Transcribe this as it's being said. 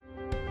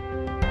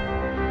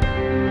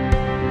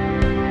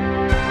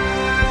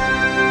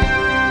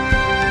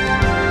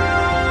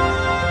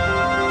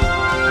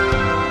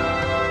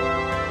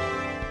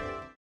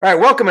All right,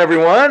 welcome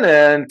everyone,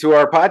 and to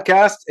our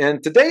podcast.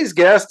 And today's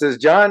guest is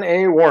John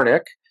A.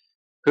 Warnick,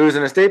 who's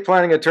an estate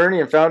planning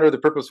attorney and founder of the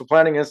Purposeful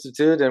Planning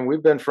Institute. And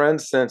we've been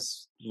friends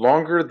since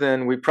longer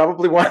than we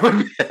probably want to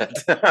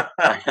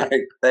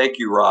admit. Thank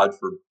you, Rod,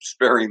 for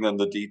sparing them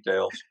the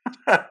details.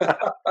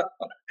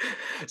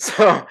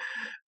 So,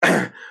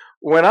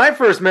 when I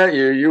first met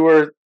you,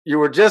 you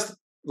were just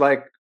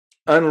like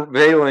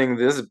unveiling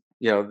this.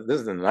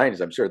 This is in the '90s,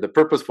 I'm sure. The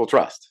Purposeful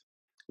Trust,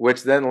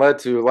 which then led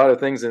to a lot of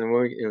things, and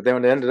we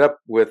then ended up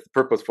with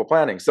purposeful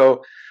planning.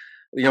 So,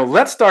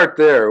 let's start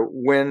there.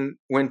 When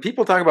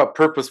people talk about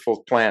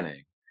purposeful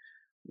planning,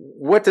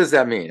 what does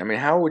that mean? I mean,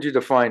 how would you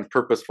define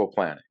purposeful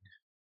planning?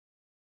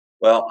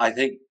 Well, I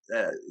think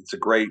it's a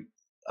great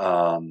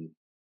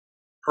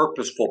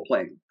purposeful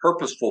planning.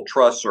 Purposeful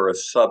trusts are a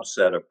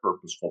subset of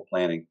purposeful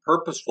planning.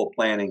 Purposeful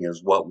planning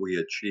is what we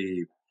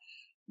achieve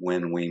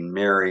when we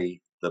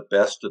marry the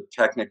best of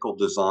technical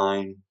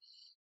design,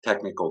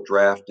 technical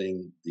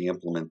drafting, the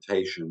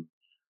implementation,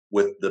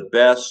 with the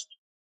best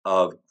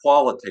of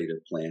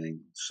qualitative planning.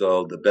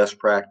 So the best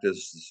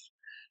practices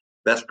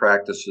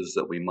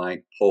that we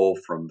might pull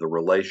from the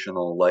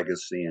relational,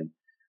 legacy, and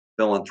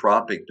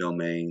philanthropic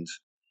domains.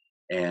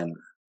 And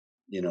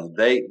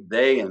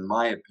they in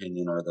my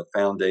opinion are the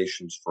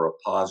foundations for a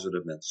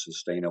positive and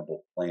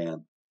sustainable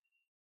plan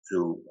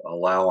to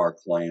allow our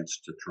clients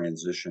to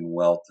transition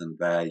wealth and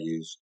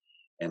values,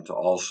 and to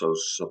also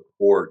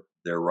support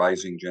their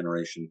rising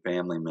generation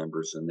family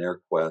members in their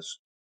quest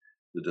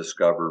to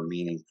discover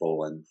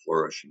meaningful and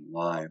flourishing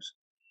lives.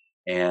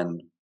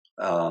 And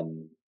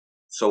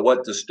so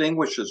what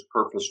distinguishes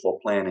purposeful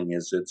planning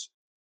is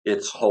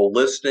it's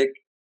holistic,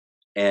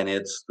 and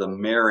it's the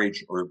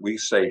marriage, or we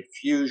say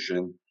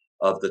fusion,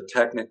 of the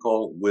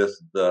technical with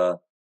the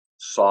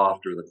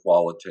soft or the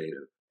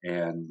qualitative,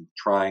 and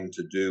trying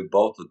to do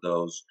both of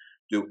those,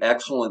 do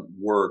excellent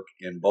work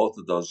in both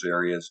of those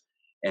areas,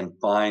 and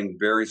find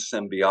very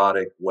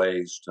symbiotic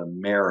ways to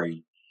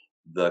marry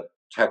the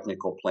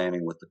technical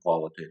planning with the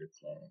qualitative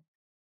planning.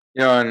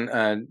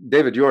 And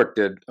David York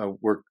did a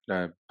work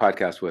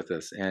podcast with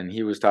us, and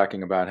he was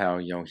talking about how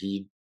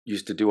he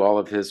used to do all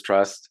of his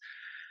trusts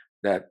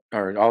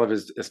or all of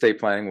his estate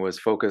planning was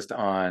focused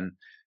on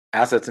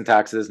assets and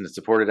taxes, and it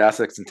supported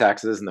assets and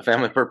taxes, and the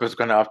family purpose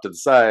went off to the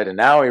side. And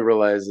now he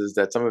realizes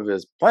that some of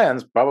his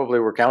plans probably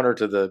were counter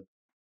to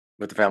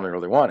what the family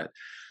really wanted.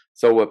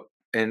 So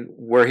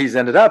where he's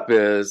ended up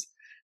is,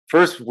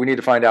 first we need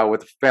to find out what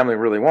the family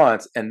really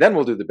wants, and then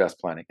we'll do the best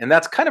planning. And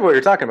that's kind of what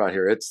you're talking about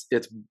here. It's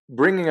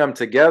bringing them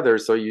together.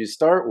 So you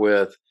start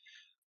with,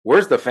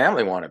 where's the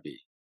family want to be,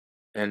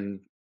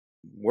 and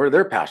where are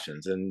their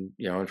passions, and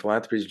and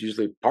philanthropy is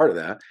usually part of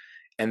that.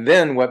 And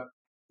then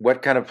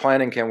what kind of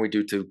planning can we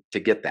do to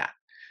get that?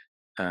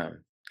 But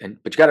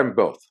you got them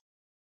both.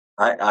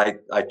 I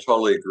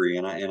totally agree,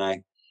 and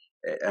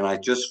I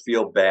just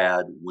feel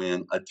bad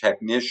when a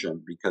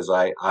technician, because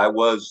I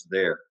was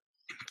there.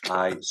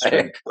 I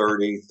spent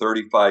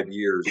 35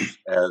 years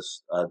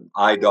as an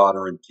eye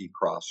daughter and T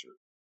crosser.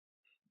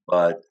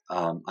 But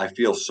I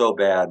feel so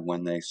bad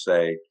when they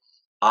say,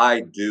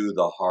 I do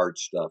the hard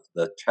stuff,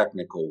 the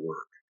technical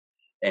work.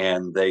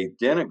 And they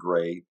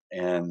denigrate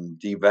and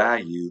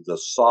devalue the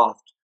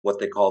soft, what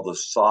they call the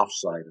soft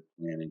side of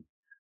planning.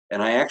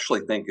 And I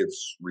actually think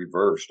it's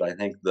reversed. I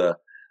think the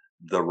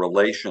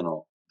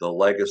relational, the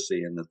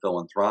legacy, and the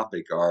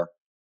philanthropic are,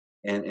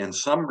 in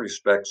some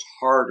respects,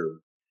 harder,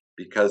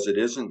 because it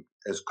isn't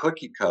as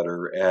cookie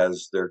cutter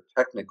as their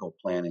technical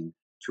planning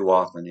too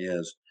often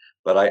is.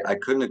 But I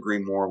couldn't agree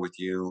more with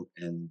you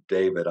and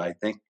David. I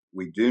think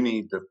we do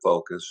need to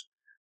focus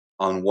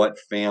on what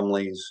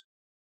families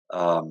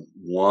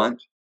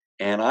want.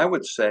 And I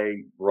would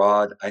say,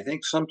 Rod, I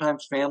think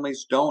sometimes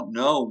families don't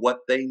know what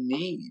they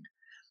need.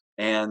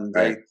 And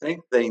they think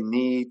they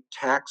need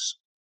tax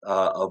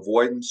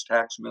avoidance,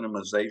 tax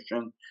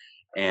minimization,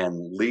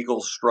 and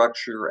legal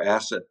structure,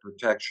 asset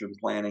protection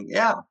planning.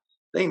 Yeah,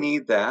 they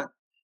need that.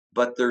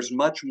 But there's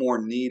much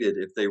more needed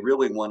if they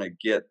really want to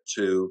get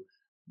to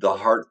the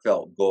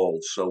heartfelt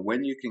goals. So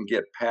when you can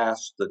get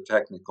past the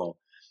technical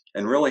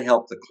and really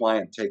help the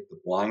client take the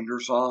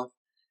blinders off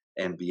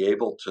and be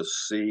able to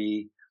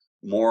see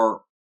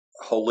more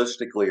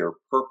holistically or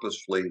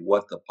purposefully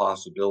what the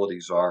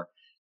possibilities are,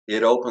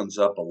 it opens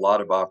up a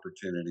lot of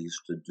opportunities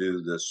to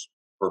do this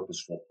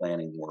purposeful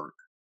planning work.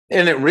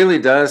 And it really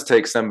does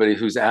take somebody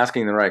who's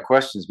asking the right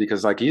questions,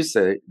 because like you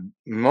say,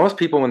 most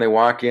people when they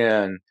walk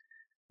in,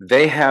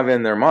 they have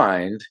in their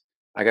mind,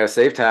 I got to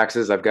save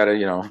taxes. I've got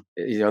to,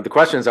 the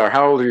questions are,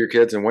 how old are your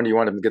kids, and when do you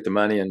want them to get the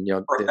money, and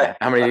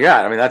how many you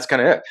got? I mean, that's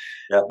kind of it.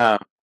 Yeah.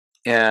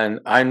 And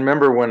I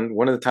remember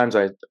one of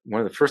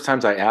the first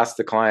times I asked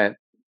the client,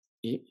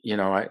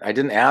 I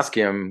didn't ask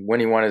him when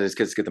he wanted his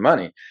kids to get the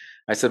money.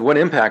 I said, what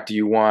impact do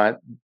you want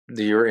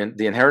the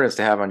inheritance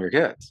to have on your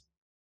kids?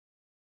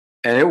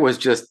 And it was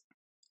just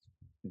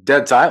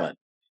dead silent.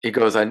 He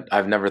goes,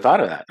 I've never thought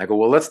of that. I go,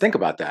 well, let's think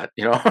about that,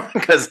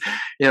 because,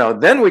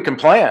 then we can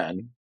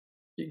plan,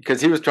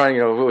 because he was trying,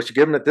 we should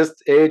give him at this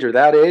age or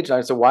that age. And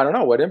I said, well, I don't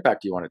know. What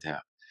impact do you want it to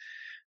have?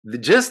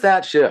 Just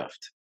that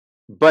shift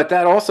but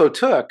that also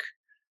took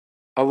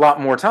a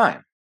lot more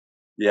time.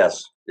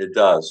 Yes, it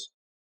does.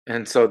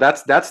 And so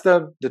that's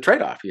the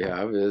trade-off you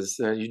have is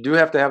you do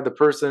have to have the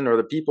person or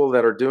the people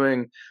that are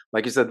doing,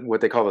 like you said,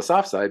 what they call the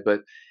soft side,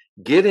 but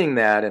getting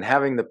that and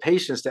having the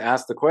patience to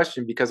ask the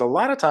question, because a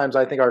lot of times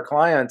I think our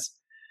clients,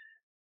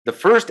 the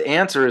first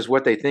answer is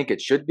what they think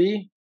it should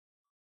be,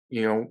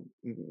 you know,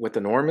 what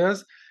the norm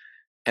is.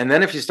 And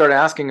then if you start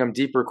asking them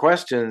deeper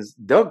questions,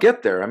 they'll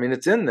get there. I mean,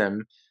 it's in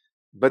them,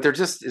 but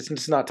it's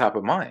just not top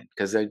of mind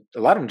because a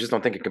lot of them just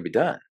don't think it can be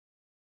done.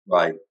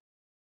 Right.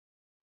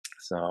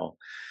 So,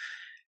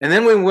 and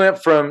then we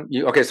went from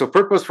okay, so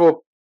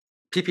purposeful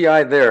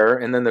PPI there,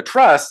 and then the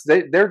trust.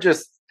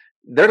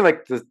 They're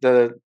like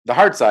the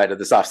hard side of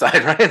the soft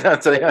side,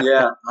 right? So yeah,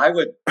 Yeah, I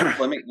would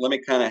let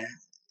me kind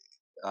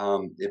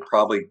of it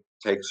probably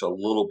takes a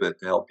little bit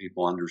to help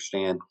people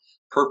understand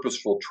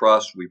purposeful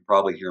trust. We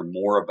probably hear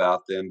more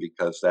about them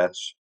because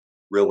that's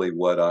really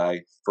what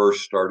I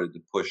first started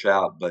to push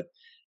out. But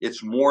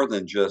it's more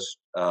than just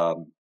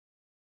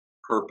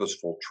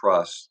purposeful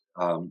trust.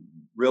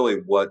 Really,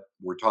 what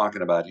we're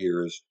talking about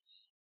here is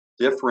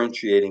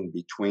differentiating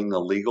between the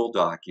legal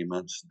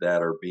documents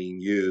that are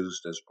being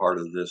used as part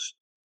of this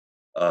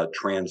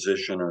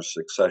transition or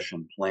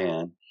succession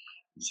plan.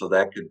 So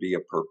that could be a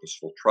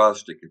purposeful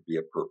trust, it could be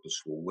a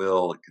purposeful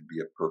will, it could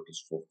be a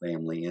purposeful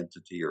family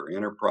entity or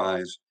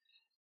enterprise,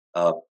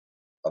 uh,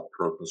 a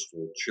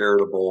purposeful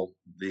charitable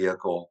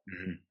vehicle.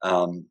 mhm.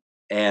 Um,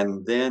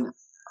 and then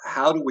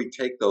how do we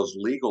take those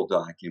legal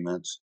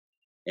documents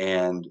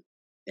and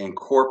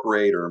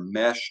incorporate or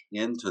mesh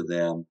into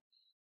them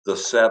the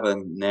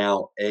seven,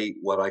 now eight,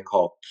 what I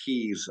call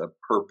keys of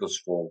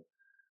purposeful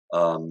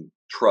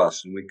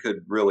trust? And we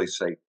could really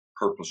say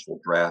purposeful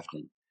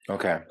drafting.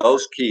 Okay,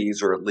 Those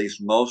keys, or at least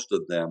most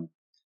of them,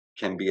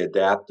 can be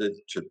adapted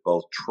to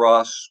both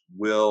trusts,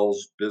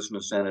 wills,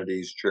 business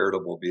entities,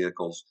 charitable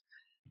vehicles.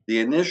 The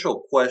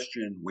initial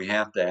question we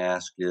have to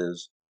ask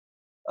is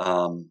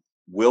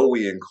will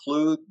we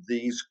include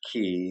these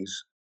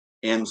keys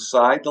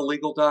inside the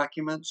legal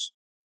documents?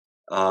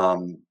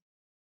 Um,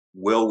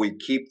 will we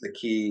keep the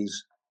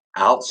keys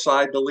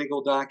outside the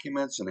legal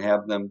documents and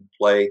have them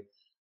play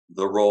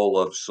the role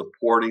of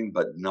supporting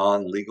but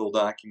non legal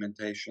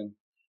documentation?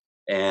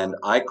 And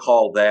I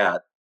call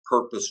that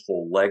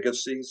purposeful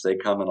legacies. They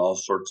come in all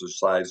sorts of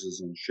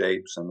sizes and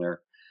shapes, and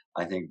they're,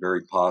 I think,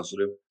 very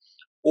positive.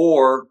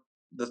 Or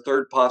the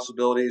third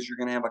possibility is you're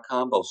going to have a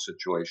combo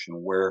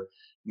situation where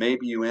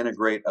maybe you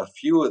integrate a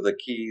few of the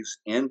keys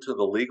into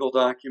the legal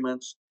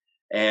documents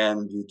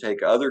and you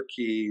take other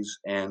keys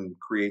and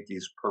create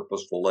these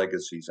purposeful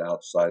legacies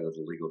outside of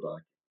the legal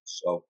documents.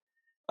 So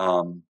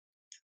um,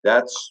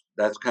 that's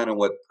kind of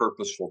what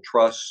purposeful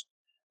trust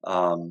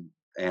um,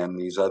 and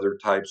these other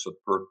types of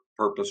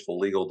purposeful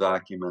legal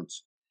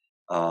documents,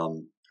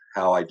 um,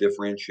 how I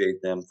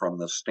differentiate them from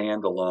the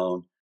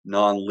standalone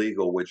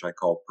non-legal, which I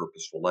call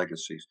purposeful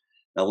legacies.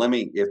 Now,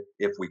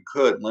 if we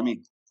could, let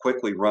me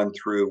quickly run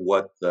through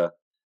what the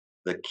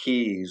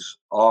keys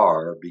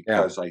are yeah,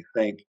 because I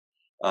think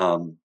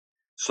um,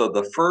 so.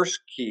 The first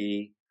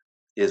key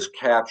is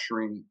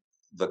capturing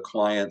the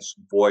client's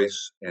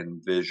voice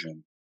and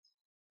vision.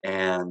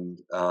 And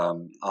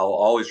I'll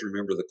always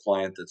remember the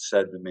client that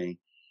said to me,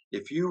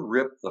 if you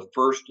rip the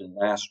first and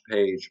last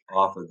page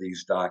off of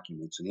these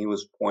documents, and he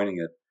was pointing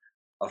at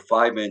a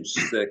 5-inch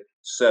thick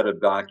set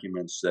of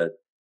documents that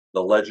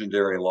the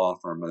legendary law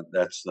firm,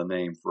 that's the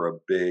name for a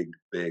big,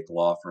 big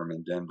law firm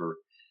in Denver,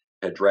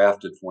 had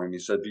drafted for him. He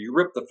said, if you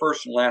rip the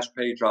first and last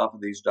page off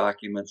of these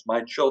documents,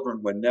 my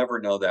children would never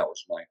know that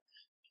was my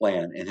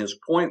plan. And his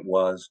point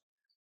was,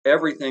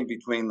 everything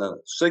between the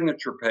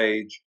signature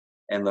page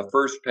and the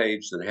first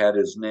page that had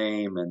his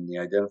name and the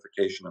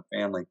identification of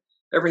family,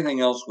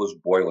 everything else was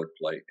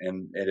boilerplate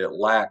and it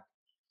lacked.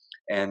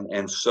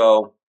 And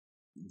so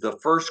the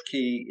first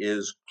key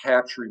is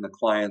capturing the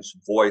client's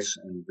voice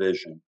and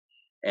vision.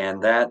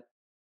 And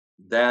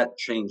that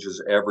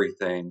changes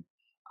everything.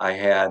 I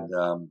had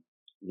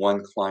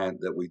one client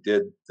that we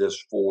did this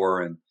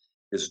for, and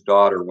his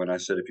daughter, when I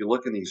said, if you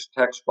look in these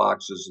text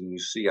boxes and you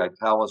see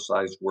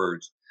italicized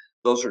words,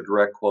 those are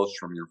direct quotes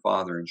from your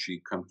father. And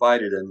she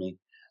confided in me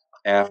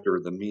after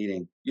the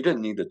meeting, you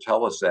didn't need to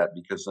tell us that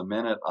because the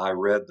minute I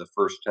read the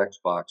first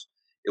text box,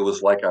 it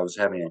was like I was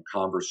having a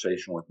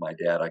conversation with my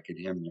dad. I could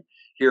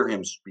hear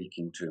him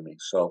speaking to me.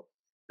 So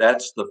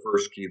that's the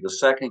first key. The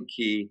second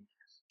key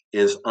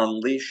is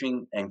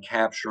unleashing and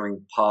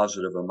capturing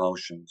positive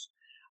emotions.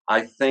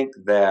 I think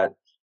that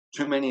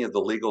too many of the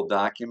legal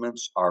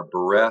documents are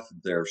bereft,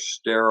 they're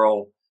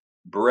sterile,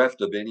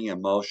 bereft of any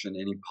emotion,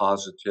 any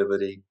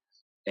positivity.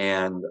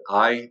 And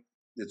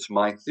it's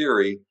my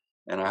theory,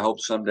 and I hope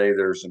someday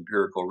there's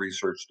empirical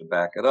research to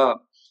back it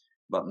up.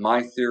 But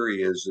my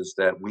theory is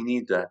that we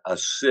need to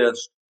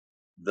assist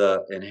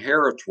the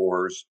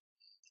inheritors,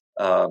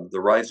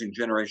 the rising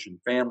generation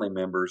family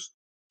members,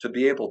 to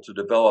be able to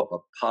develop a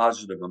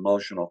positive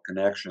emotional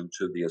connection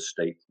to the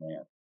estate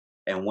plan.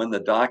 And when the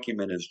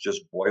document is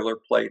just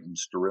boilerplate and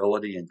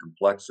sterility and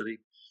complexity,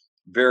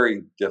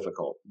 very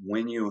difficult.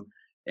 When you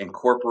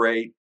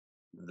incorporate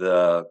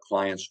the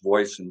client's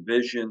voice and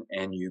vision,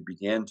 and you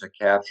begin to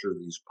capture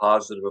these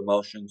positive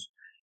emotions,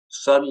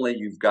 suddenly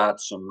you've got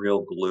some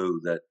real glue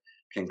that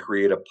can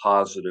create a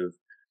positive,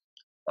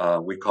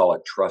 we call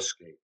it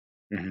trustgate.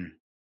 Hmm.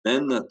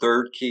 Then the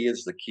third key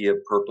is the key of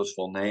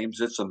purposeful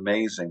names. It's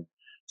amazing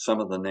some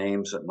of the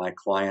names that my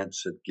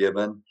clients have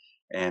given.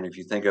 And if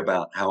you think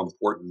about how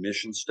important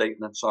mission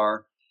statements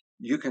are,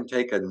 you can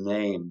take a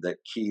name that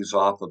keys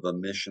off of a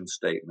mission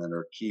statement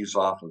or keys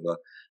off of a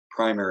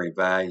primary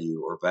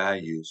value or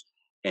values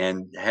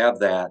and have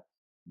that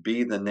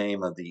be the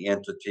name of the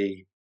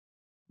entity,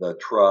 the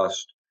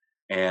trust.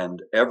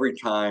 And every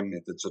time,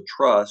 if it's a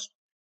trust,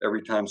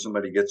 every time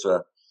somebody gets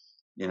a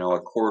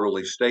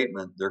quarterly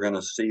statement, they're going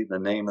to see the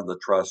name of the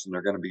trust and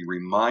they're going to be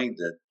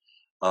reminded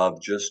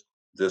of just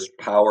this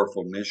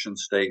powerful mission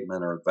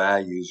statement or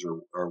values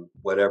or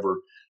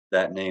whatever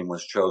that name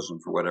was chosen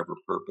for whatever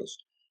purpose.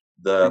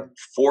 The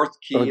fourth Oh,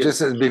 key is just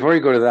the key. before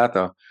you go to that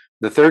though,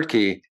 the third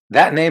key,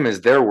 that name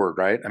is their word,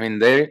 right? I mean,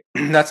 they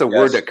that's a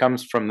word Yes, that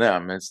comes from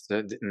them. It's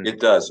it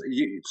does.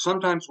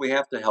 Sometimes we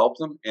have to help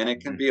them, and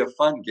it can mhm. be a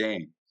fun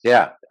game.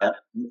 Yeah.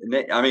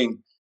 I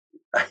mean,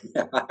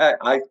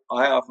 I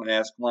often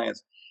ask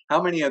clients,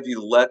 how many of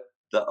you let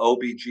the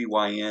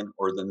OBGYN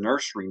or the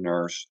nursery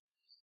nurse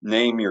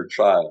name your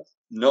child?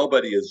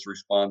 Nobody has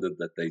responded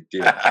that they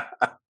did.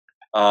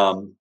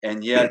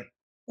 And yet,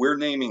 we're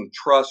naming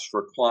trusts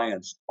for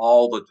clients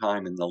all the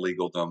time in the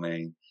legal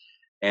domain.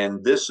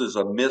 And this is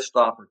a missed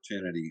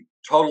opportunity,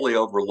 totally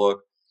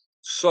overlooked.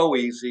 So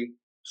easy,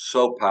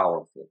 so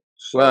powerful.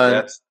 So Well,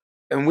 that's,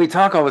 and we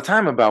talk all the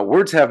time about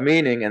words have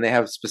meaning and they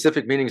have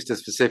specific meanings to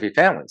specific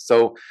families.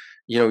 So,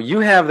 you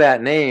have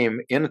that name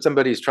in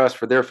somebody's trust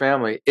for their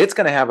family, it's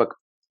going to have a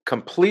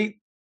complete,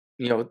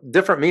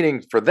 different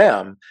meaning for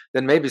them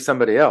than maybe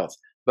somebody else.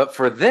 But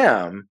for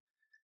them,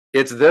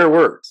 it's their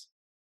words.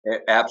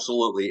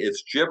 absolutely,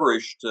 it's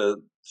gibberish to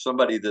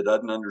somebody that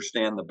doesn't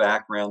understand the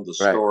background, the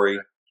Right. story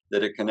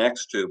that it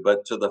connects to.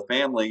 But to the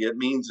family, it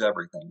means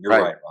everything. You're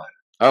Right. right,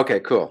 Ryan. Okay,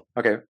 cool.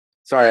 Okay.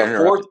 Sorry I The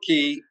fourth interrupted.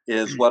 key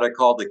is what I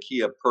call the key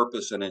of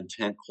purpose and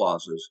intent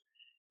clauses.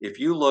 If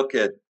you look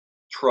at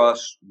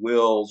trusts,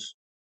 wills,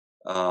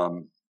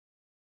 um,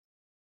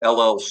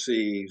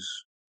 LLCs,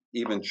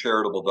 even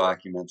charitable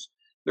documents,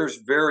 there's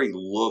very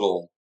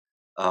little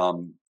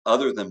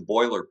other than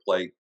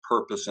boilerplate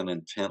purpose and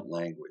intent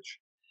language.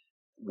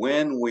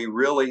 When we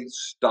really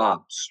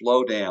stop,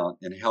 slow down,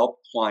 and help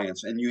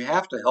clients, and you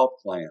have to help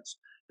clients,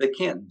 they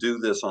can't do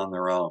this on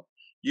their own.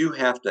 You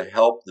have to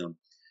help them.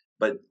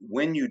 But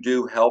when you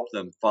do help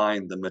them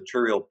find the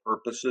material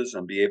purposes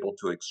and be able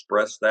to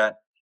express that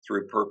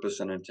through purpose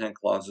and intent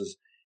clauses,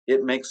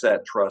 it makes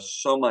that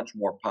trust so much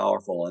more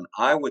powerful. And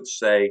I would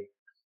say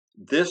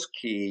this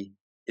key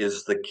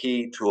is the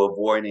key to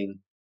avoiding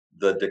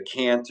the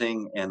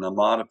decanting and the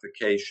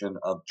modification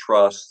of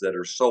trusts that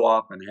are so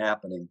often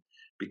happening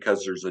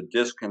because there's a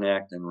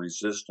disconnect and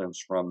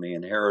resistance from the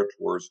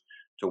inheritors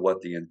to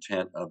what the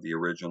intent of the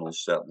original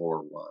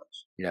settlor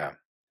was. Yeah.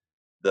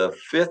 The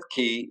fifth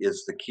key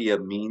is the key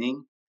of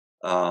meaning.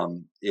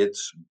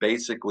 It's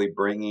basically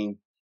bringing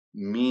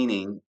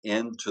meaning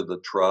into the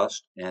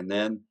trust. And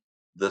then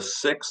the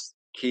sixth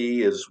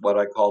key is what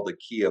I call the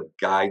key of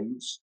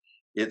guidance.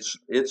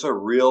 It's a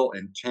real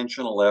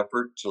intentional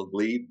effort to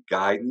leave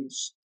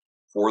guidance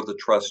for the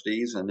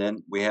trustees. And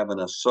then we have an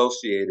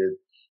associated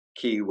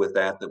key with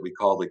that we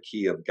call the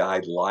key of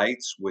guide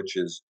lights, which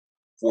is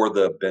for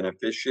the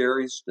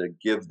beneficiaries to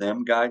give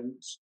them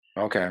guidance.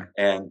 Okay.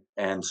 And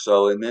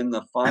then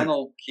the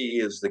final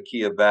key is the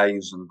key of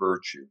values and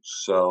virtues.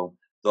 So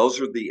those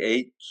are the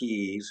 8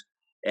 keys,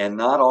 and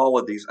not all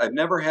of these. I've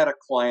never had a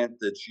client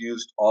that's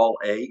used all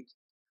 8.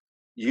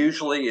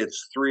 Usually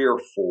it's 3 or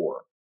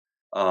 4.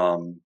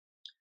 Um,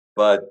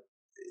 but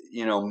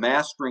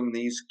mastering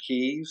these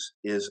keys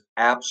is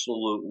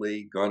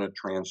absolutely going to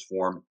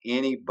transform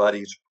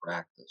anybody's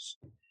practice,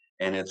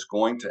 and it's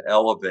going to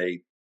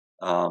elevate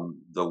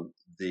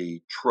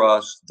the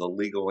trust, the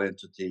legal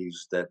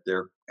entities that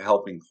they're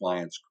helping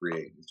clients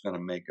create. It's going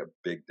to make a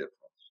big difference.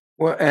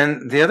 Well,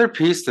 and the other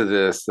piece to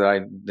this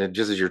that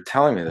just as you're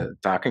telling me that,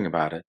 talking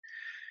about it,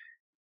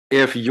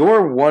 if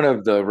you're one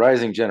of the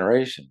rising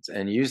generations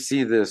and you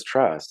see this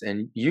trust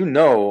and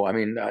I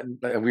mean,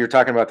 we were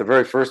talking about the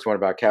very first one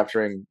about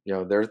capturing,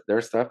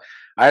 their stuff.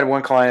 I had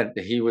one client,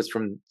 he was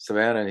from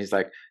Savannah, and he's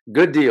like,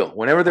 good deal.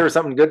 Whenever there was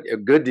something good, a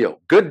good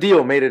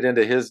deal made it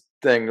into his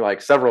thing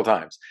like several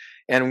times.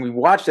 And we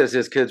watched as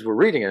his kids were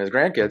reading it, his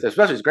grandkids,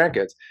 especially his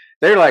grandkids.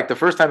 They're like, the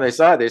first time they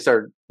saw it, they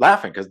started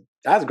laughing because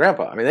that's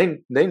grandpa. I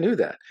mean, they knew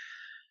that.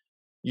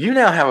 You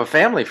now have a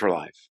family for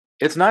life.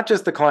 It's not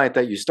just the client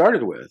that you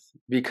started with,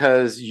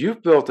 because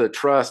you've built a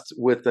trust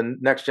with the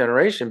next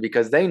generation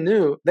because they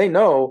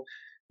know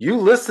you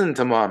listen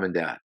to mom and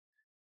dad.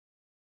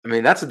 I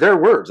mean, that's their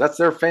words, that's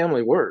their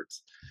family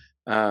words.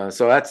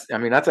 So I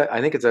mean, I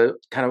think it's a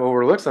kind of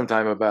overlooked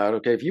sometime about,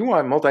 okay, if you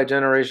want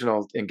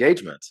multi-generational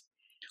engagements,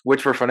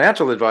 which for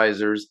financial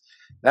advisors,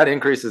 that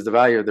increases the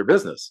value of their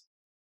business.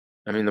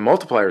 I mean, the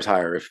multiplier is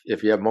higher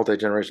if you have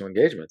multi-generational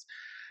engagements.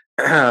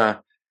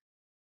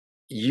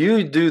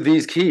 you do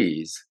these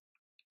keys,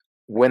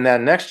 when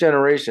that next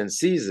generation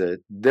sees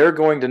it, they're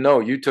going to know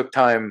you took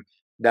time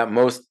that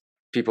most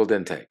people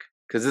didn't take,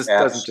 because this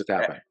doesn't Abs- just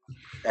happen.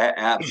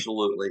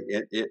 Absolutely.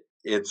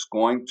 It's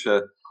going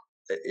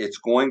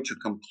to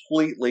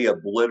completely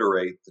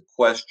obliterate the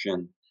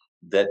question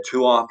that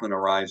too often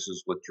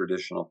arises with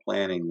traditional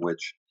planning,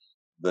 which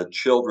the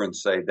children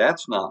say,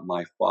 that's not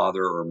my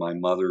father or my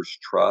mother's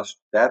trust.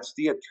 That's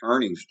the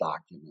attorney's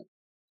document.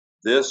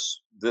 This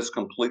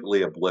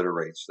completely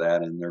obliterates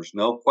that, and there's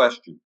no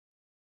question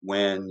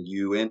when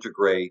you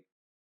integrate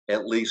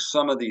at least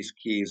some of these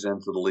keys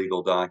into the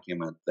legal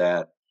document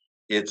that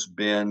it's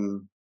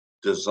been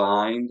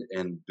designed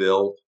and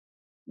built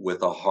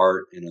with a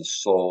heart and a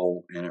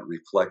soul, and it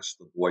reflects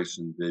the voice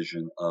and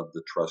vision of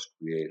the trust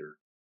creator.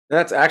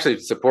 That's actually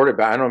supported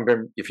by, I don't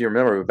remember if you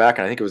remember back,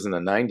 I think it was in the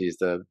 90s,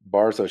 the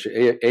Bar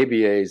Association,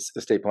 ABA's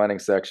estate planning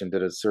section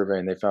did a survey,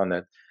 and they found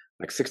that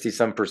like 60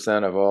 some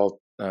percent of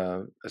all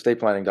estate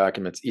planning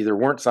documents either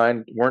weren't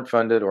signed, weren't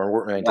funded, or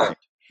weren't Yeah, maintained.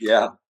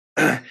 yeah,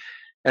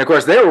 And of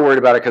course, they were worried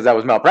about it because that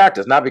was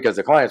malpractice, not because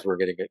the clients were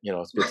getting it,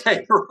 it's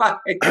right,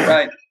 right,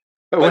 right.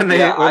 but But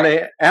yeah, when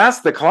they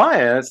asked the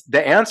clients,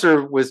 the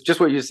answer was just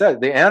what you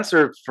said. The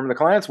answer from the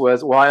clients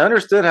was, "Well, I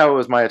understood how it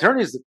was my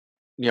attorney's,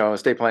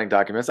 estate planning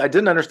documents. I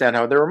didn't understand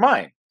how they were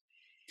mine."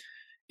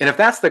 And if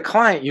that's the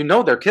client,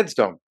 their kids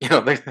don't,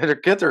 their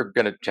kids are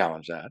going to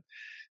challenge that.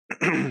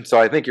 So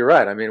I think you're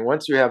right. I mean,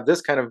 once you have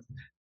this kind of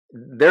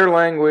their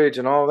language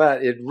and all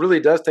that, it really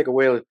does take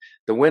away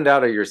the wind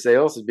out of your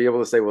sails to be able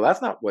to say, "Well,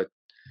 that's not what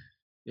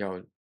you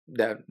know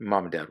that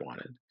mom and dad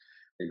wanted."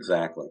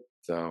 exactly.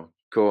 So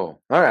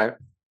cool. All right.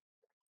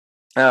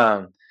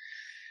 Um,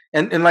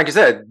 and like I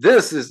said,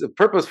 this is a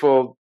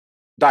purposeful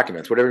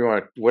documents,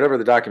 whatever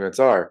the documents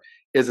are,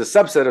 is a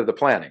subset of the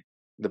planning,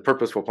 the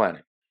purposeful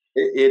planning.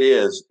 It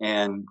is,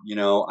 and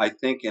I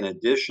think in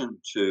addition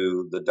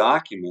to the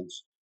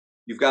documents,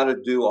 you've got to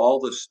do all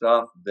the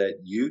stuff that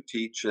you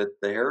teach at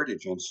the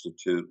Heritage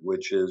Institute,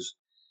 which is,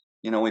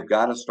 we've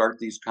got to start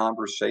these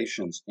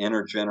conversations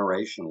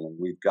intergenerationally.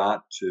 We've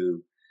got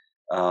to,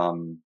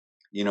 um,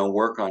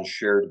 work on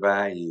shared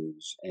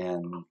values,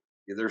 and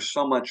there's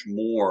so much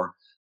more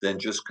than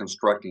just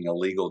constructing a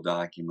legal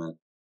document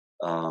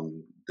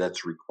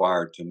that's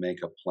required to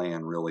make a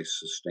plan really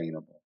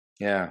sustainable.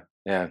 Yeah,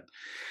 yeah.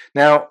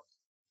 Now,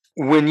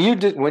 when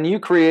you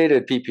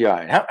created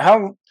PPI,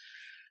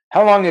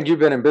 how long had you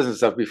been in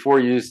business of before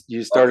you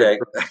started Okay.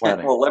 purpose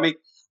planning?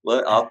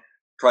 Well, I'll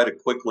try to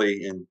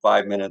quickly in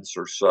 5 minutes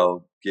or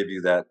so give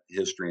you that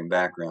history and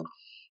background.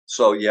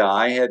 So yeah,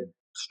 I had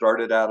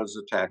started out as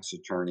a tax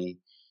attorney.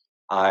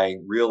 I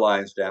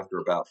realized after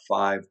about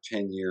 5,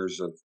 10 years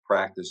of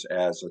practice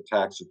as a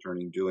tax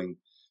attorney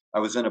I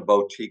was in a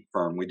boutique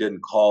firm. We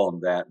didn't call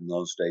them that in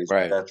those days, but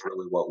Right. that's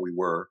really what we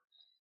were.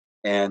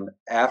 And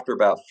after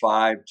about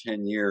 5,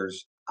 10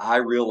 years, I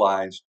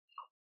realized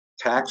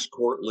tax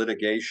court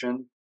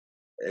litigation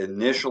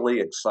initially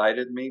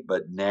excited me,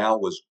 but now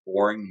was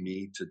boring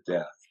me to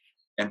death.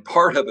 And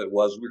part of it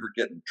was we were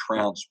getting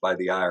trounced by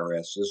the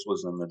IRS. This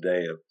was in the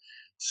day of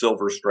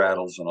silver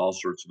straddles and all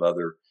sorts of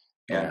other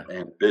Yeah.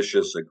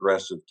 ambitious,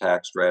 aggressive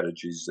tax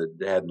strategies that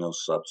had no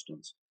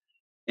substance.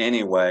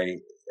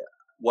 Anyway,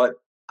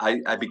 what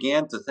I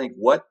began to think,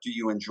 what do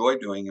you enjoy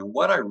doing? And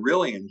what I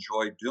really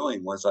enjoyed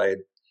doing was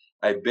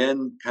I'd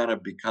been kind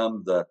of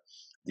become the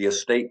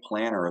estate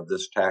planner of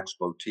this tax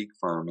boutique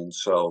firm. And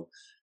so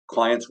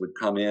clients would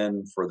come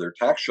in for their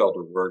tax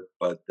shelter work,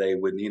 but they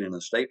would need an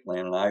estate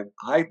plan. And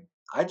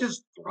I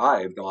just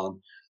thrived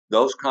on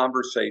those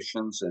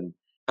conversations and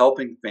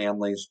helping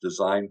families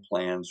design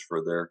plans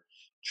for their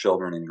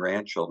children and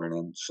grandchildren.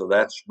 And so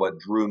that's what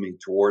drew me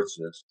towards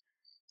this.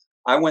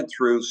 I went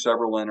through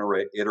several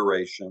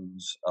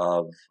iterations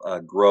of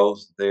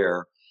growth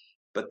there,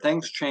 but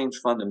things changed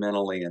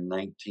fundamentally in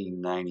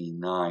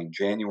 1999,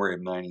 January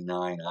of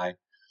 99. I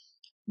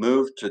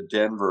moved to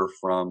Denver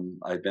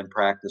I'd been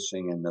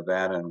practicing in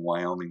Nevada and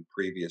Wyoming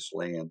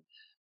previously, and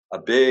a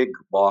big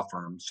law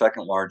firm,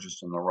 second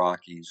largest in the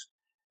Rockies,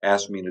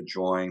 asked me to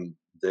join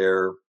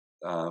their,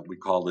 we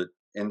called it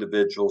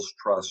Individuals,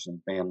 Trust,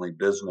 and Family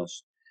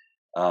Business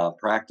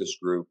practice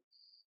group.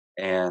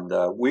 And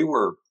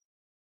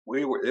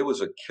it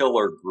was a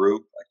killer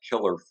group, a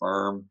killer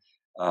firm.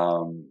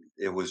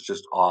 It was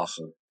just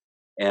awesome.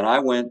 And I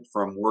went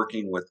from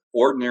working with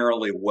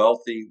ordinarily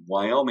wealthy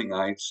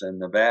Wyomingites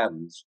and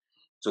Nevadans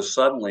to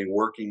suddenly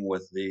working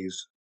with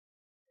these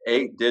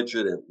 8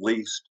 digit, at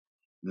least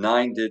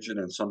 9 digit,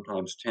 and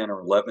sometimes 10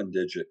 or 11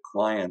 digit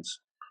clients,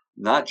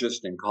 not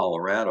just in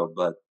Colorado,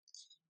 but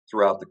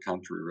throughout the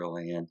country,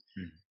 really. And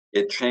Mm.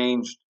 it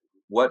changed.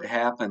 What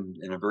happened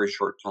in a very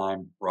short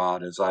time,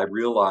 Rod, is I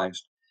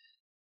realized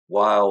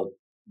while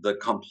the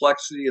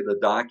complexity of the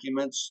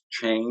documents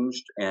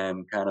changed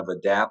and kind of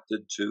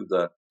adapted to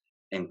the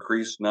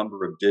increased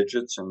number of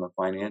digits in the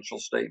financial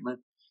statement,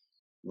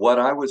 what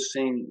I was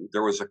seeing,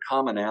 there was a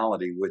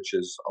commonality, which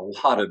is a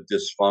lot of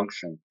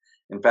dysfunction.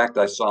 In fact,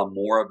 I saw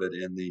more of it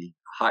in the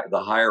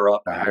higher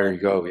up The you higher went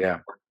you go, yeah.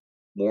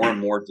 more and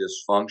more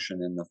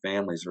dysfunction in the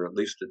families, or at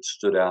least it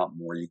stood out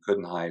more. You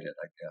couldn't hide it,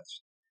 I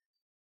guess.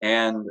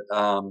 And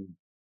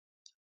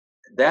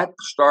that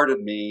started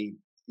me,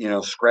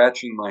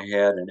 scratching my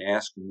head and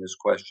asking this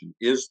question: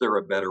 is there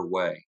a better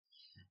way?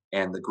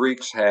 And the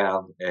Greeks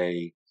have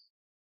a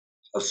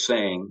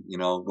saying,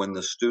 when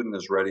the student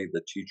is ready,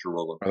 the teacher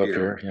will Up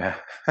appear. here,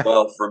 yeah.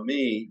 Well, for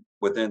me,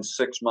 within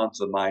 6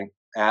 months of my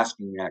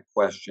asking that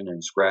question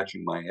and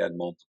scratching my head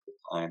multiple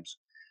times,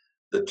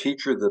 the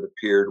teacher that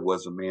appeared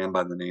was a man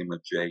by the name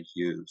of Jay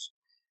Hughes.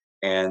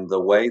 And the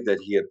way that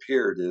he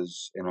appeared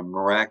is in a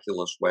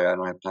miraculous way. I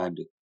don't have time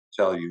to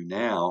tell you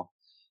now.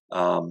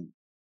 Um,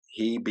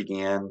 he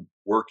began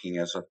working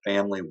as a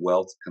family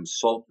wealth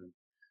consultant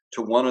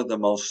to one of the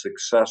most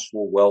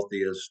successful,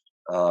 wealthiest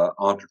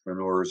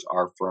entrepreneurs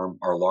our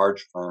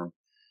large firm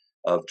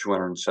of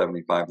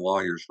 275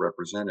 lawyers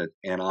represented.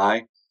 And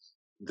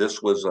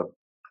this was a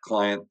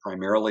client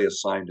primarily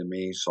assigned to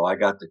me, so I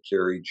got to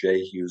carry Jay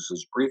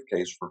Hughes's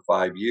briefcase for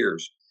 5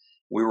 years.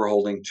 We were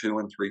holding 2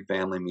 and 3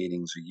 family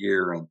meetings a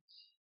year, and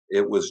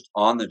it was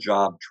on the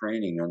job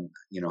training on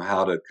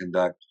how to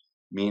conduct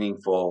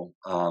meaningful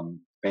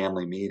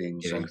family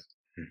meetings. And Meetings.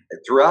 Mm.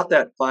 throughout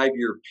that 5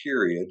 year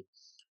period,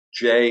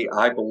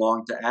 I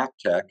belonged to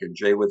ACTEC, and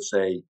Jay would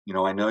say,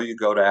 I know you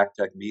go to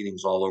ACTEC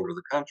meetings all over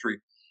the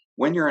country.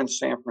 When you're in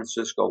San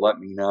Francisco, let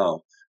me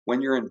know.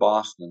 When you're in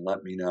Boston,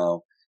 let me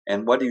know.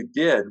 And what he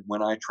did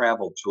when I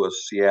traveled to a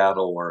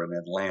Seattle or an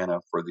Atlanta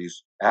for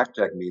these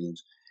ACTEC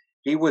meetings,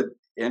 he would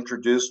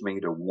introduce me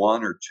to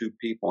 1 or 2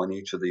 people in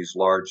each of these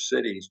large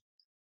cities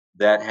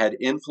that had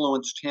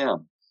influenced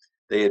him.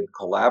 They had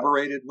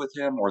collaborated with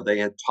him or they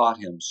had taught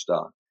him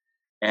stuff.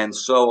 And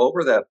so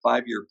over that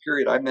 5 year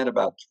period, I met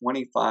about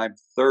 25,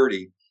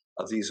 30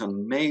 of these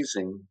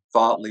amazing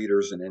thought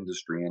leaders and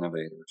industry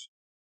innovators.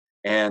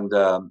 And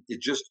it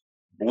just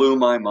blew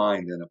my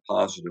mind in a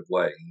positive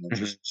way. Mhm.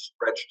 Just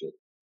stretched it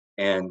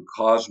and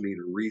caused me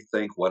to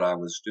rethink what I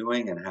was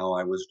doing and how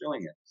I was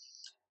doing it.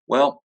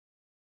 Well,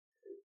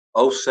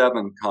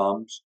 '07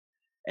 comes,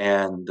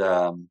 and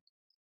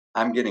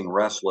I'm getting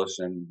restless,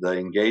 and the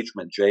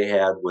engagement Jay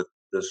had with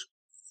this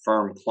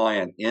firm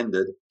client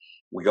ended.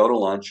 We go to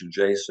lunch, and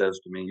Jay says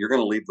to me, "You're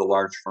going to leave the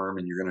large firm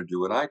and you're going to do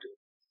what I do."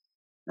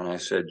 And I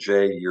said,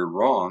 "Jay, you're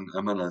wrong.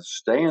 I'm going to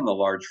stay in the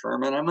large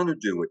firm and I'm going to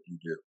do what you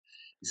do."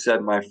 He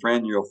said, "My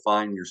friend, you'll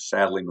find you're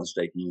sadly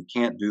mistaken. You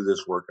can't do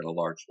this work at a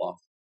large law."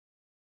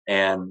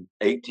 And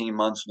 18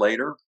 months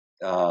later,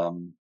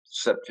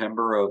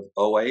 September of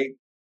 '08,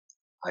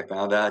 I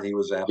found out he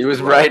was He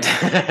was absolutely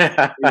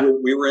right. right.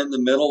 We were in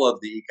the middle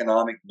of the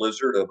economic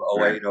blizzard of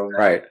Right, '08, '09.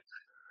 right.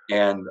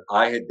 And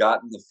I had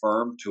gotten the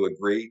firm to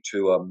agree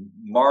to a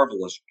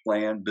marvelous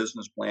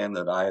business plan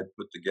that I had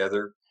put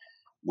together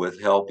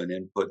with help and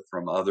input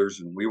from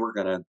others. And we were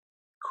going to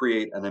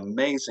create an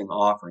amazing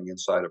offering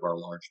inside of our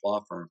large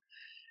law firm.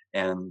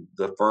 And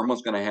the firm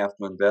was going to have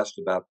to invest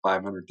about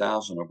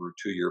 500,000 over a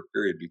 2 year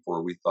period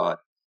before we thought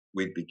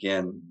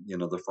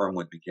the firm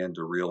would begin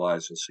to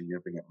realize a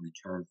significant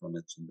return from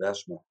its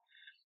investment.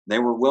 They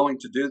were willing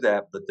to do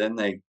that, but then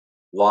they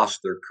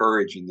lost their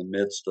courage in the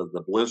midst of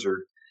the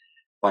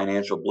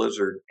financial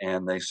blizzard.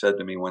 And they said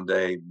to me one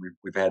day,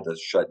 "We've had to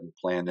shut your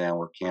plan down.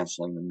 We're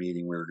canceling the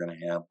meeting we were going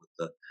to have with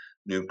the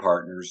new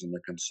partners and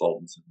the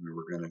consultants that we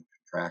were going to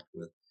contract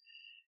with."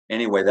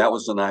 Anyway, that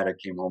was the night I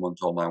came home and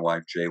told my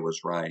wife Jay was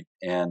right.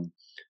 And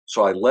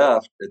so I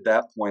left. At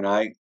that point,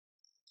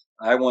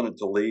 I wanted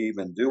to leave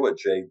and do what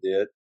Jay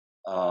did.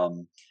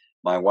 Um,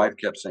 my wife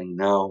kept saying,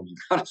 "No, you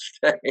got to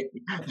stay.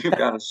 You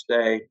got to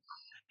stay."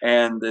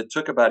 And it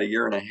took about a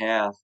year and a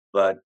half,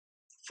 but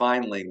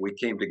finally we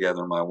came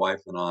together, my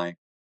wife and I,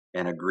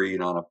 and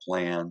agreed on a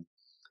plan.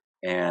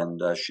 And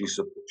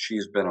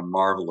she's been a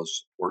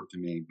marvelous support to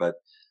me. But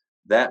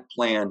that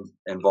plan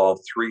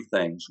involved 3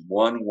 things.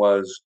 One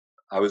was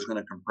I was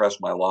going to compress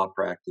my law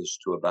practice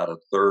to about a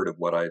third of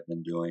what I had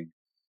been doing.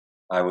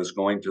 I was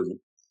going to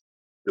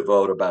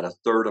devote about a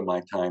third of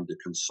my time to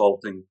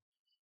consulting.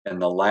 And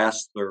the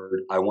last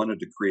third, I wanted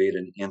to create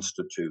an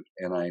institute.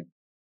 And I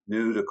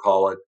knew to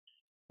call it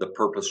the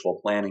Purposeful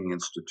Planning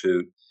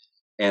Institute.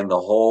 And the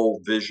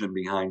whole vision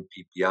behind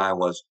PPI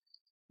was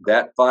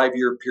that 5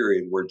 year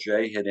period where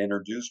Jay had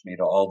introduced me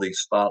to all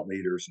these thought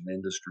leaders and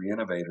industry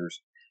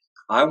innovators.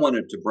 I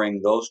wanted to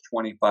bring those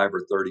 25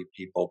 or 30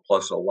 people,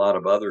 plus a lot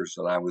of others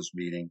that I was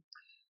meeting,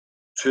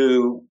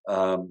 to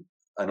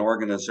an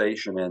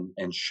organization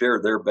and share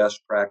their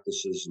best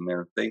practices and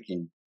their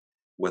thinking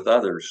with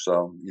others.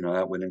 So,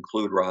 that would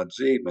include Rod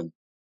Zeeb.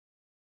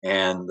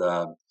 And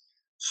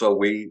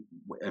so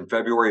in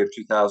February of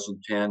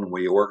 2010,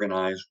 we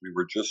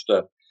were just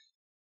a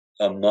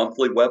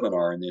monthly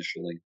webinar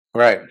initially.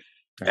 Right.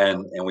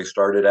 And we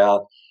started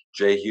out,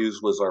 Jay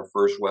Hughes was our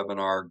first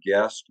webinar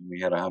guest, and we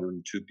had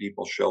 102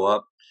 people show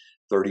up.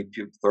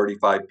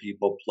 35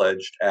 people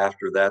pledged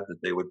after that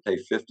they would pay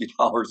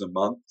 $50 a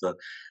month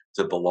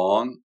to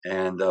belong.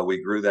 And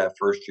we grew that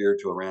first year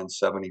to around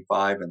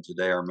 75, and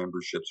today our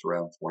membership's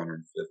around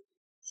 450.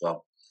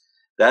 So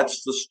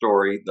that's the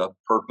story, the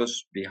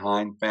purpose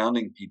behind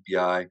founding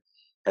PPI.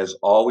 has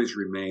always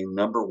remained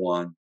number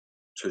one,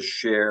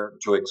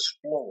 to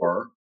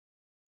explore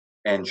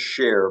and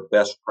share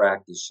best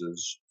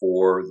practices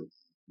for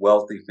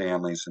wealthy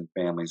families and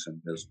families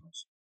in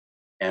business.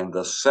 And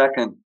the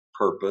second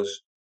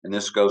purpose, and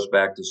this goes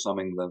back to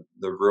something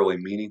the really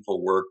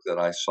meaningful work that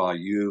I saw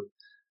you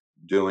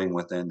doing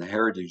within the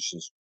Heritage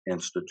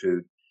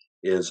Institute,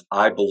 is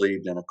I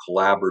believed in a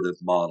collaborative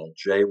model.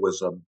 Jay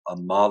was a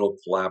model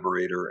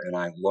collaborator, and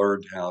I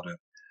learned how to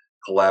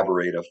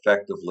collaborate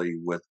effectively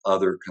with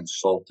other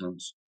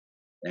consultants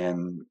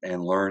and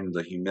learned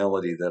the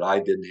humility that I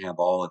didn't have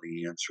all of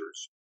the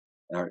answers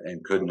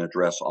and couldn't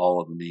address all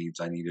of the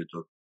needs. I needed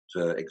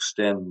to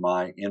extend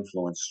my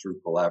influence through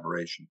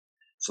collaboration.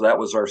 So that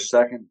was our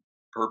second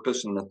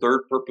purpose. And the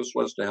third purpose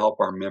was to help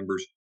our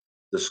members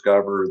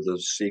discover the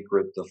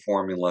secret, the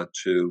formula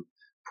to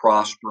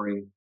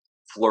prospering,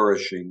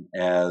 flourishing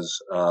as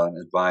an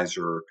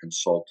advisor or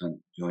consultant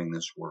doing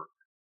this work.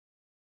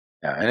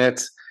 Yeah, and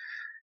it's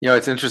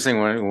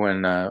interesting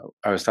when I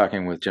was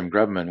talking with Jim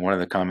Grubman. One of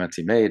the comments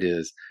he made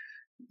is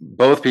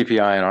both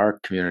PPI and our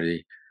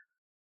community.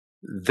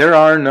 There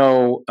are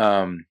no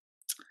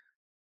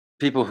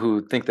people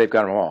who think they've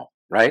got them all,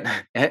 right?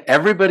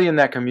 Everybody in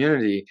that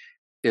community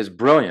is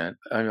brilliant.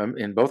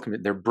 In both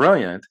communities, they're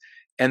brilliant,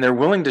 and they're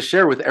willing to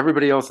share with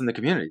everybody else in the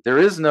community. There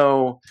is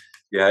no.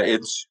 Yeah,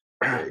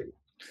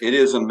 it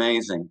is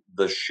amazing,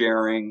 the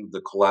sharing,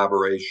 the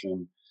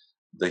collaboration,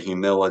 the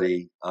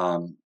humility.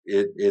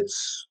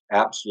 It's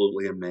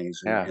absolutely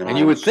amazing, Yeah, and and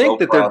you I'm would think so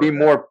that there'd proud be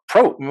of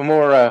that.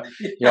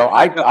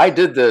 more. I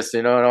did this,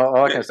 and all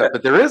that kind of stuff,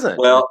 but there isn't.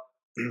 Well,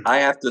 I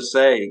have to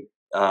say,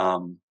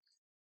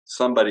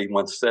 somebody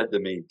once said to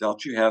me,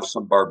 "Don't you have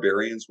some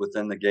barbarians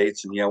within the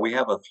gates?" And yeah, we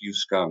have a few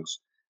skunks,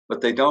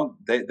 but they don't.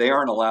 They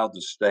aren't allowed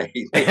to stay.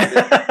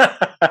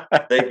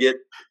 They get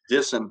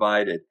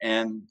disinvited.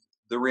 And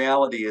the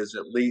reality is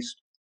at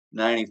least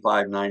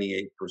 95,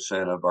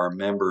 98% of our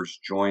members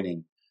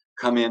joining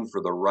come in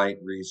for the right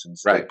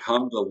reasons. They Right.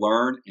 come to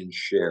learn and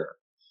share.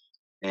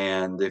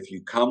 And if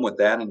you come with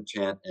that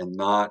intent and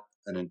not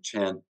an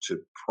intent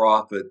to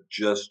profit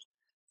just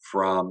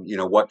from,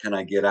 what can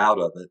I get out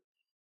of it,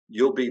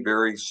 you'll be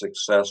very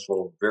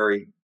successful,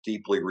 very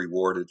deeply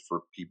rewarded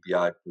for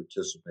PPI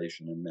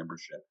participation and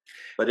membership.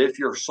 But if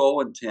your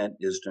sole intent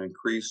is to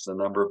increase the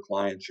number of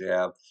clients you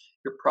have,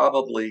 you're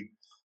probably,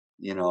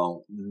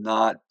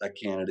 not a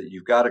candidate.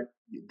 You've got to,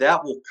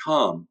 that will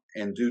come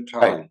in due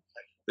Right. time,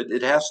 but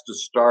it has to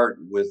start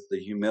with the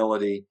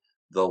humility,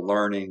 the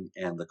learning,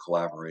 and the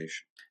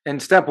collaboration.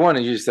 And step one,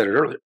 and you said it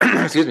earlier.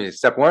 Excuse me.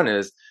 Step one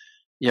is,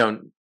 you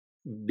know,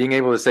 being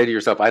able to say to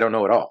yourself, "I don't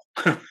know it all.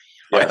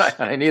 Yes.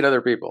 I need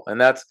other people," and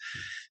that's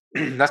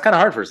kind of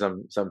hard for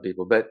some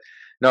people. But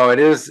no, it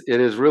is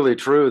really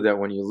true that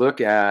when you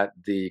look at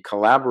the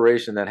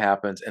collaboration that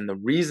happens and the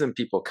reason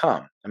people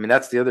come. I mean,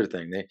 that's the other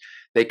thing.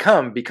 They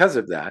come because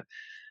of that.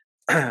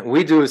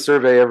 We do a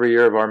survey every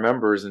year of our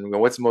members, and we go,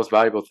 what's the most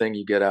valuable thing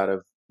you get out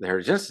of the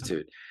Heritage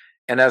Institute?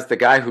 And as the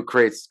guy who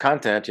creates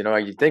content,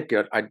 you'd think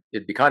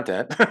it'd be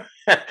content,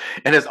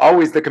 and it's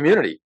always the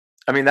community.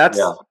 I mean,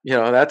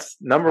 Yeah. that's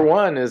number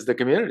one is the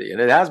community, and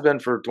it has been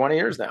for 20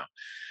 years now.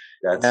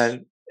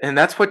 That's And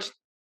that's what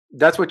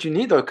you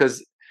need though,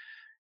 because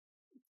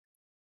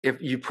if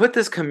you put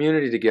this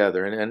community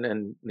together,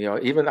 and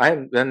even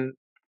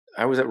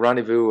I was at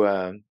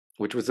Rendezvous,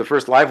 which was the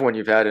first live one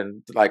you've had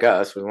in like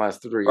us for the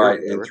last 3 years. right.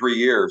 In 3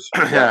 years.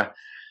 Yeah. Yeah.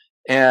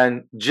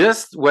 And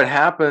just what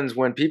happens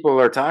when people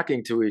are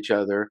talking to each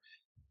other,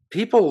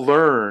 people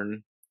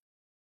learn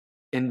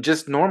in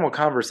just normal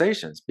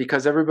conversations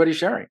because everybody's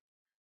sharing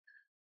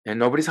and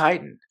nobody's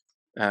hiding.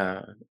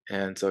 Uh,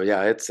 and so, yeah,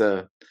 I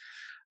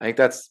think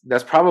that's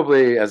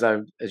probably as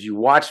you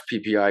watch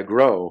PPI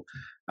grow,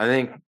 I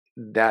think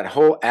that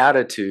whole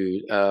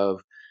attitude of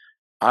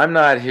I'm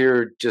not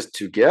here just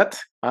to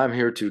get, I'm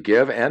here to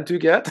give and to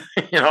get,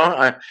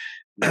 Yeah.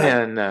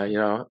 and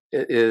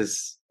it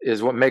is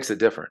what makes it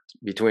different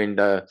between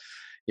the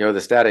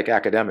static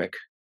academic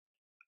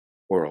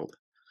world.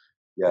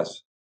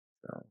 Yes.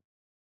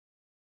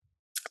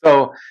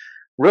 So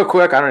real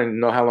quick, I don't even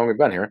know how long we've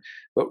been here,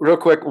 but real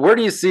quick, where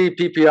do you see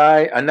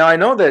PPI? And now I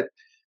know that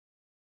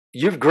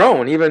you've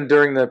grown even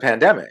during the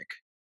pandemic.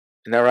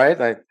 Isn't that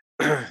right?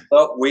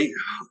 Well,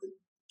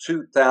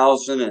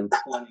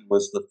 2020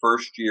 was the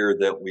first year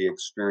that we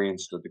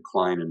experienced a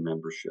decline in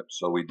membership.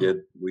 So we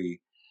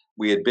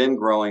had been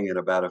growing at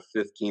about a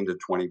 15 to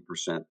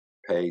 20%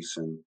 pace,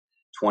 and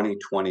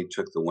 2020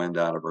 took the wind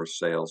out of our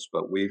sails.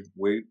 But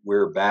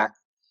we're back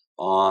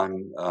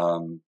on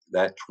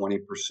that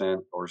 20%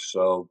 or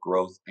so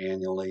growth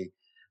annually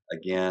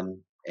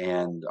again,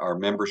 and our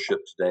membership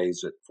today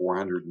is at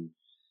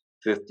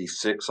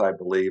 456, I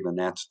believe, and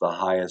that's the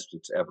highest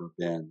it's ever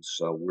been.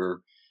 So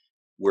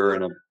we're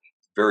in a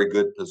very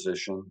good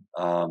position.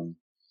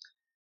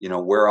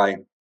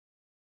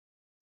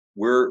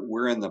 Where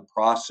we're in the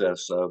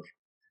process of,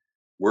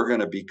 we're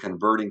going to be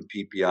converting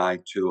PPI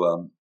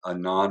to a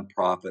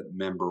nonprofit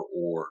member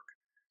org.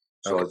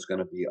 So Okay. it's going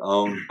to be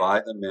owned by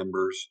the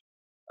members.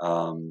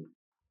 Um,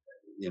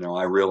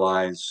 I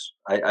realize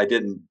I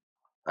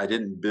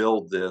didn't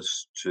build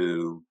this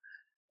to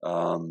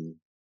um,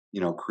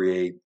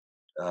 create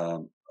a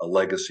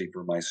legacy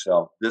for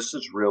myself. This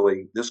is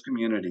really this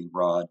community,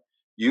 Rod.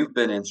 You've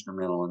been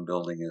instrumental in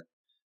building it.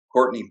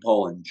 Courtney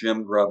Poland,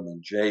 Jim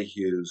Grubman, Jay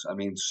Hughes. I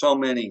mean, so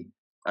many.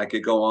 I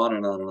could go on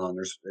and on and on.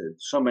 There's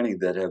so many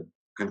that have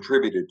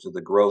contributed to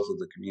the growth of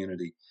the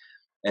community.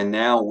 And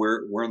now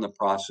we're in the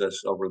process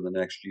over the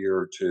next year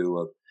or two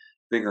of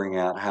figuring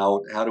out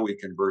how do we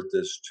convert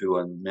this to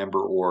a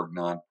member org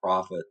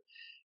nonprofit,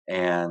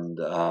 and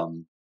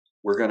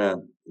we're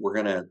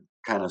gonna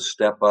kind of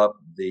step up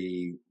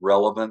the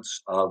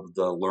relevance of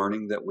the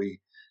learning that we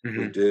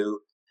Hmm. do.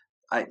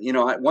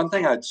 One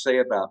thing I'd say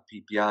about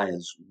PPI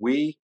is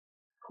we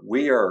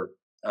are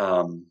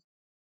um,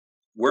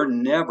 we're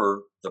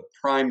never the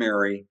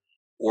primary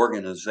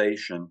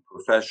organization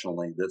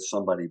professionally that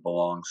somebody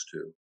belongs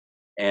to,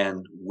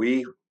 and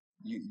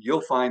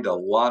you'll find a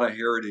lot of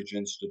Heritage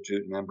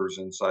Institute members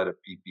inside of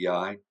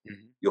PPI. Hmm.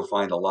 You'll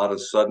find a lot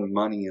of Sudden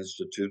Money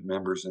Institute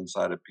members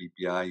inside of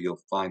PPI.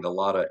 You'll find a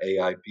lot of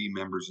AIP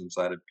members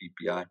inside of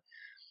PPI.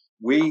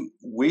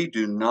 We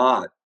do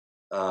not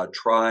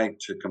try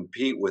to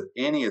compete with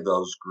any of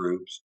those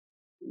groups.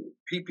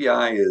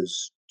 PPI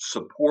is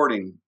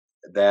supporting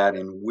that,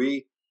 and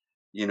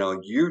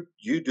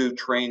you do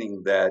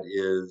training that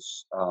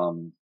is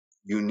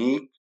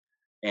unique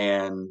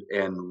and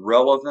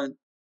relevant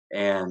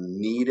and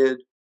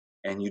needed,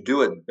 and you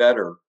do it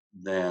better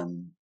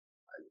than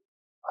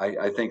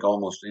I think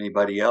almost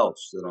anybody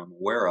else that I'm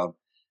aware of.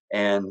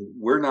 And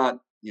we're not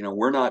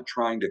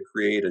trying to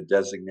create a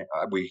designate.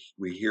 We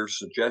hear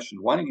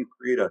suggestions. Why don't you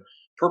create a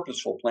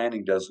purposeful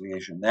planning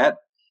designation? That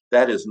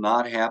has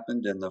not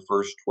happened in the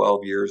first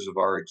 12 years of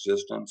our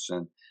existence,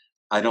 and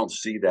I don't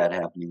see that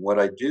happening. What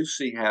I do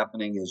see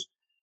happening is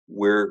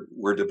we're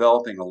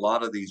developing a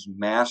lot of these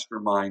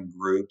mastermind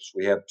groups.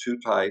 We have two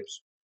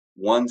types.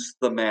 One's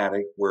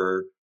thematic,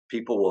 where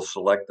people will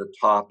select a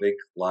topic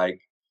like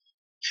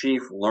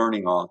chief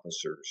learning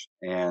officers,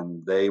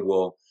 and they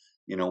will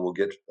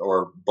get,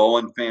 or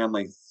Bowen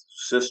family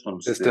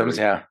systems Systems,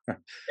 theory,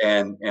 yeah.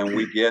 and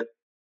we get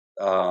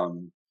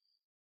 15,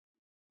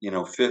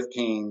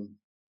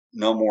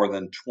 no more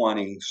than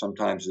 20,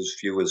 sometimes as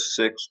few as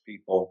 6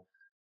 people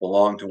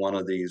belong to one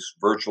of these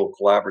virtual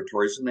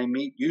collaboratories, and they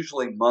meet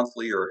usually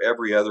monthly or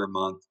every other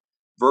month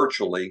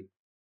virtually,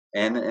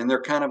 and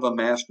they're kind of a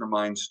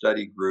mastermind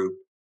study group.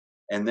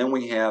 And then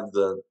we have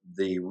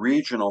the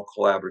regional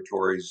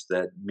collaboratories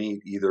that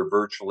meet either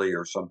virtually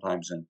or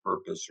sometimes in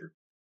purpose or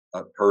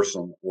a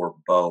person or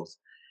both.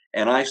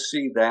 And I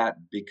see that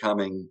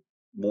becoming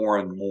more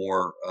and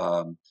more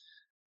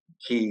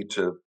key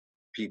to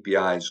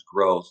PPI's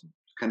growth.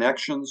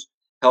 Connections,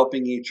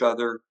 helping each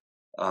other.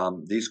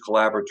 These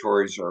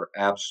collaboratories are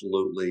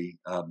absolutely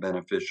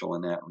beneficial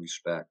in that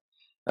respect.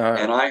 Uh,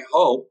 And I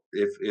hope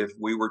if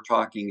we were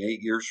talking 8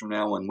 years from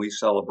now when we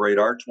celebrate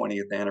our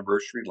 20th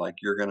anniversary, like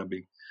you're going to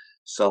be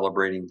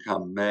celebrating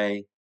come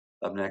May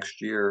of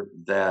next year,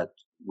 that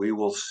we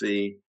will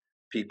see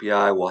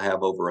PPI will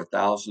have over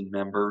 1,000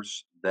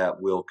 members.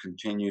 That will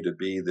continue to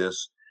be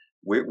this.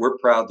 We're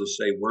proud to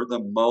say we're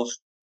the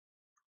most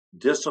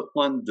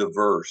disciplined,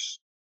 diverse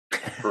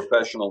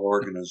professional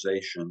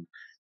organization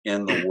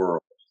in the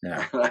world.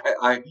 yeah.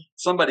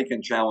 Somebody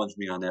can challenge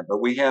me on that,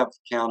 but we have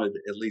counted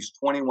at least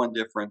 21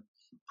 different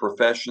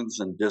professions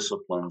and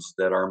disciplines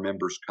that our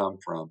members come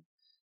from.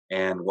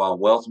 And while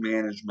wealth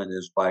management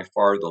is by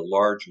far the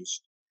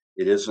largest,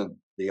 it isn't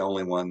the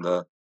only one.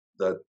 The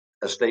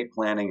estate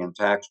planning and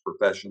tax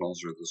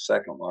professionals are the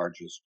second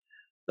largest.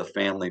 The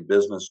family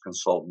business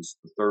consultants,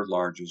 the third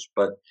largest.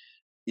 But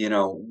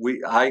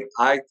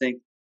I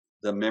think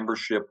the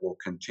membership will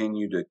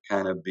continue to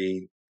kind of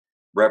be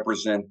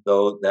represent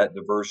though that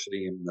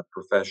diversity in the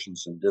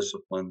professions and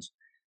disciplines.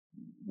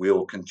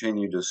 We'll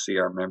continue to see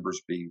our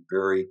members be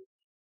very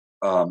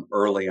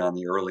early on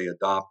the early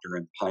adopter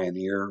and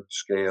pioneer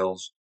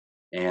scales,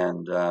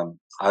 and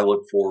I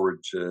look forward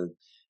to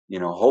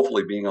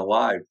hopefully being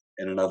alive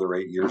in another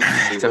 8 years to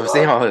see So where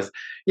seeing our all this,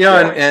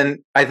 yeah. and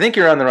I think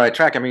you're on the right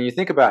track. I mean, you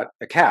think about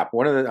a CAP.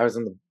 I was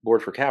on the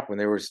board for CAP when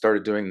they were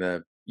started doing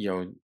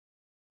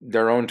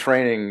their own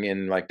training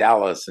in like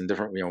Dallas and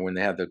different, when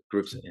they had the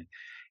groups,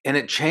 and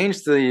it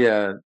changed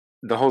the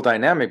whole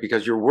dynamic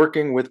because you're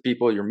working with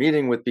people, you're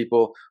meeting with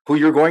people who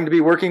you're going to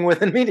be working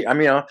with in meeting. I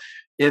mean,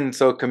 in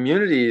so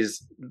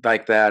communities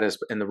like that, is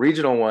in the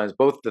regional ones,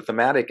 both the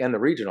thematic and the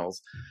regionals,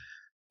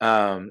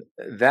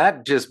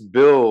 that just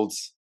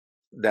builds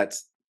that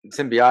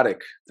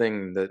symbiotic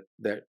thing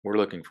that we're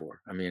looking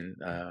for. I mean,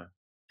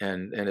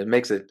 and it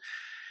makes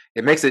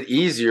it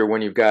easier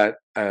when you've got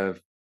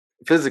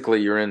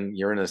physically you're in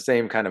the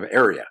same kind of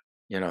area,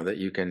 that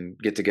you can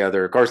get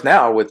together. Of course,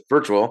 now with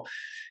virtual,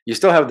 you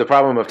still have the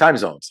problem of time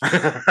zones.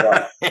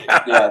 Right.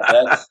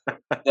 Yeah,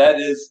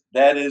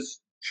 that is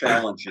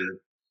challenging,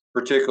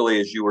 particularly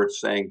as you were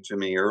saying to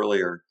me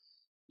earlier.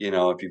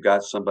 If you've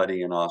got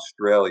somebody in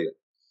Australia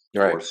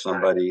or Right.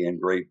 somebody in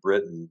Great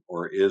Britain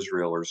or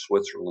Israel or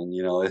Switzerland,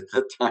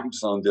 the time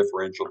zone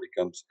differential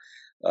becomes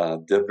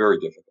very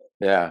difficult.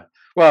 Yeah.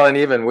 Well, and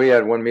even we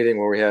had one meeting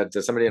where we had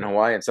somebody in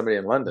Hawaii and somebody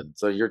in London.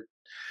 So you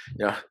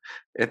know,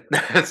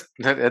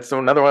 it's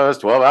another one of those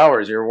 12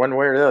 hours. You're one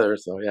way or the other.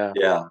 So yeah.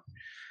 Yeah.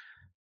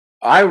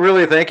 I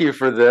really thank you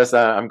for this.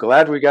 I'm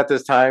glad we got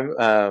this time.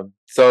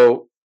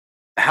 So,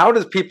 how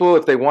does people,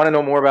 if they want to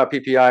know more about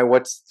PPI,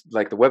 what's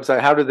like the website?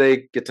 How do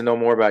they get to know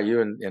more about you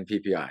and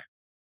PPI?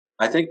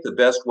 I think the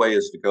best way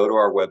is to go to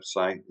our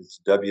website. It's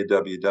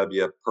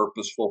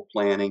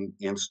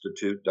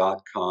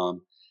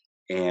www.purposefulplanninginstitute.com,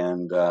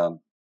 and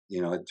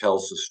it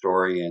tells the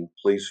story. And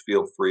please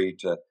feel free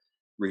to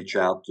reach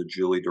out to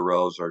Julie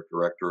DeRose, our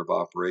director of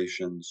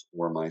operations,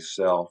 or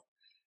myself,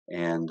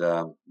 and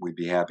we'd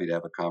be happy to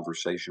have a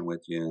conversation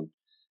with you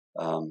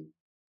and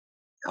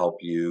help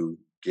you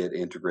get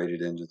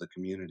integrated into the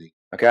community.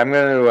 Okay, I'm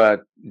going to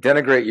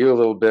denigrate you a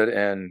little bit,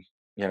 and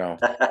you know,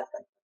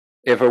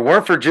 if it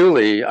weren't for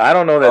Julie, I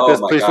don't know that Oh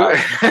this my place would.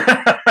 gosh.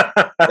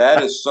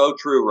 That is so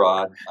true,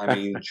 Rod. I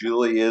mean,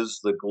 Julie is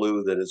the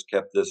glue that has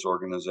kept this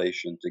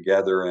organization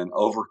together and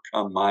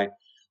overcome my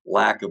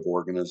lack of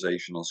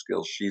organizational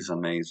skills. She's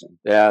amazing.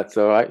 Yeah,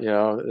 so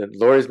and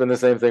Lori's been the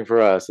same thing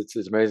for us. It's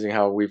amazing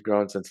how we've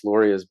grown since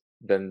Lori has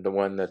been the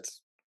one that's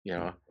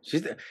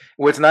she's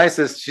what's nice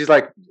is she's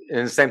like,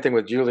 and the same thing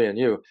with Julie and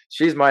you.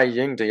 She's my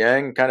yin to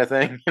yang kind of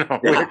thing. We're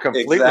Yeah,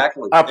 completely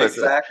exactly.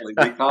 opposite. Exactly.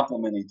 We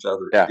complement each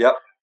other. Yeah. Yep.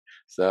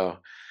 So,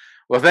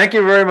 well, thank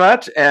you very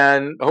much,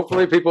 and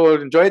hopefully people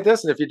enjoyed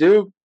this. And if you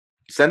do,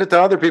 send it to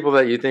other people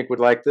that you think would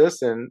like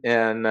this, and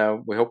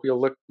we hope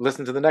you'll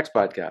listen to the next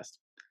podcast.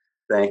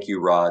 Thank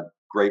you, Rod.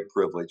 Great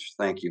privilege.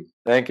 Thank you.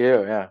 Thank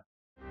you. Yeah.